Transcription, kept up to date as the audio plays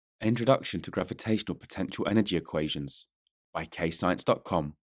An Introduction to Gravitational Potential Energy Equations by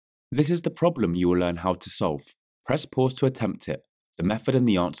KayScience.com. This is the problem you will learn how to solve. Press pause to attempt it. The method and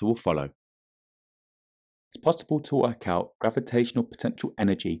the answer will follow. It's possible to work out gravitational potential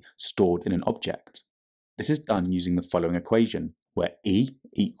energy stored in an object. This is done using the following equation, where E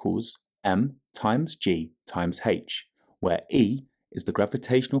equals m times g times h, where E is the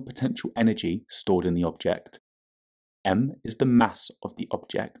gravitational potential energy stored in the object, m is the mass of the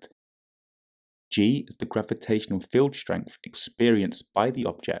object, g is the gravitational field strength experienced by the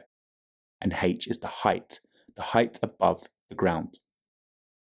object, and h is the height above the ground.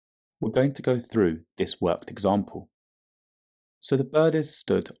 We're going to go through this worked example. So the bird is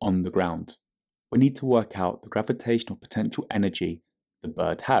stood on the ground. We need to work out the gravitational potential energy the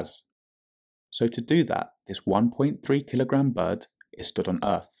bird has. So to do that, this 1.3 kilogram bird is stood on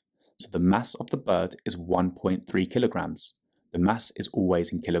Earth. So the mass of the bird is 1.3 kilograms. The mass is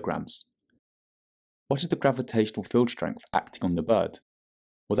always in kilograms. What is the gravitational field strength acting on the bird?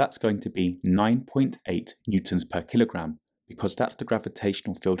 Well, that's going to be 9.8 newtons per kilogram, because that's the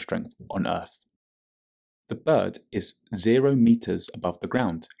gravitational field strength on Earth. The bird is 0 meters above the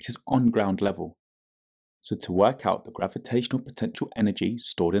ground. It is on ground level. So to work out the gravitational potential energy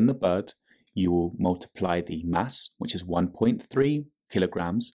stored in the bird, you will multiply the mass, which is 1.3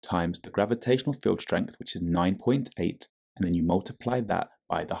 kilograms, times the gravitational field strength, which is 9.8, and then you multiply that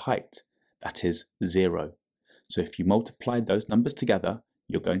by the height, that is 0. So if you multiply those numbers together,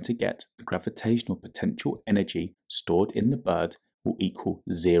 you're going to get the gravitational potential energy stored in the bird will equal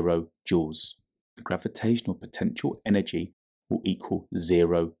 0 joules. The gravitational potential energy will equal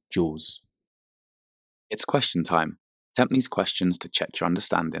 0 joules. It's question time. Attempt these questions to check your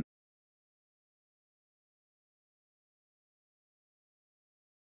understanding.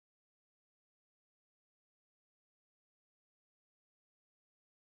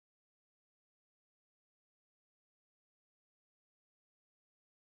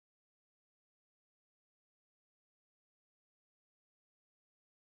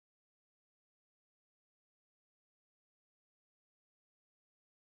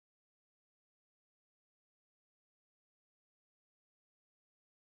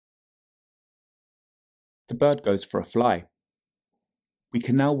 The bird goes for a fly. We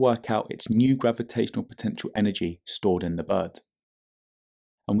can now work out its new gravitational potential energy stored in the bird.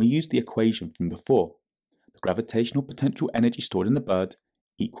 And we use the equation from before. The gravitational potential energy stored in the bird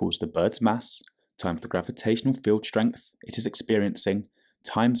equals the bird's mass times the gravitational field strength it is experiencing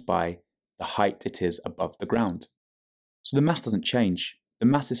times by the height it is above the ground. So the mass doesn't change. The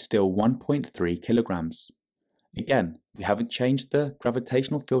mass is still 1.3 kilograms. Again, we haven't changed the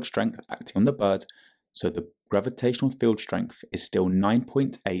gravitational field strength acting on the bird, so the gravitational field strength is still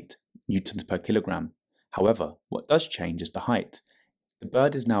 9.8 newtons per kilogram. However, what does change is the height. The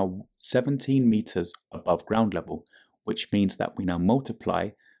bird is now 17 meters above ground level, which means that we now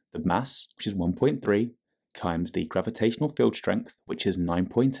multiply the mass, which is 1.3, times the gravitational field strength, which is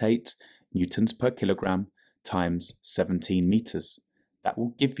 9.8 newtons per kilogram, times 17 meters. That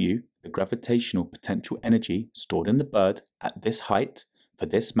will give you the gravitational potential energy stored in the bird at this height, for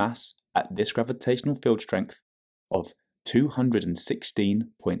this mass, at this gravitational field strength of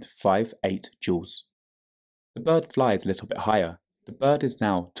 216.58 joules. The bird flies a little bit higher. The bird is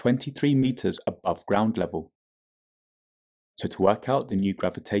now 23 meters above ground level. So to work out the new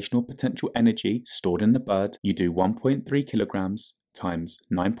gravitational potential energy stored in the bird, you do 1.3 kilograms times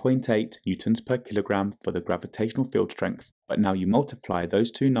 9.8 newtons per kilogram for the gravitational field strength, but now you multiply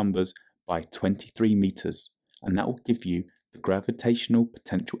those two numbers by 23 meters, and that will give you the gravitational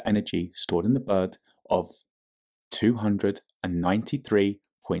potential energy stored in the bird of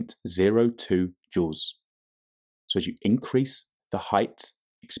 293.02 joules. So as you increase the height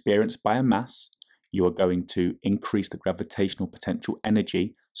experienced by a mass, you are going to increase the gravitational potential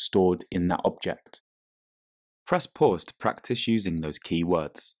energy stored in that object. Press pause to practice using those key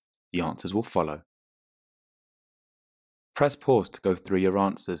words. The answers will follow. Press pause to go through your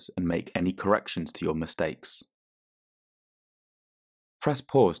answers and make any corrections to your mistakes. Press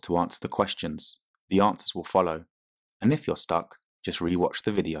pause to answer the questions. The answers will follow. And if you're stuck, just rewatch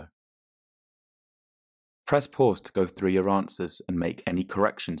the video. Press pause to go through your answers and make any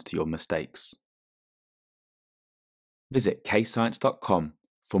corrections to your mistakes. Visit KayScience.com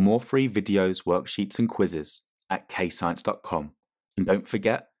for more free videos, worksheets and quizzes at KayScience.com. And don't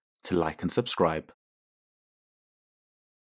forget to like and subscribe.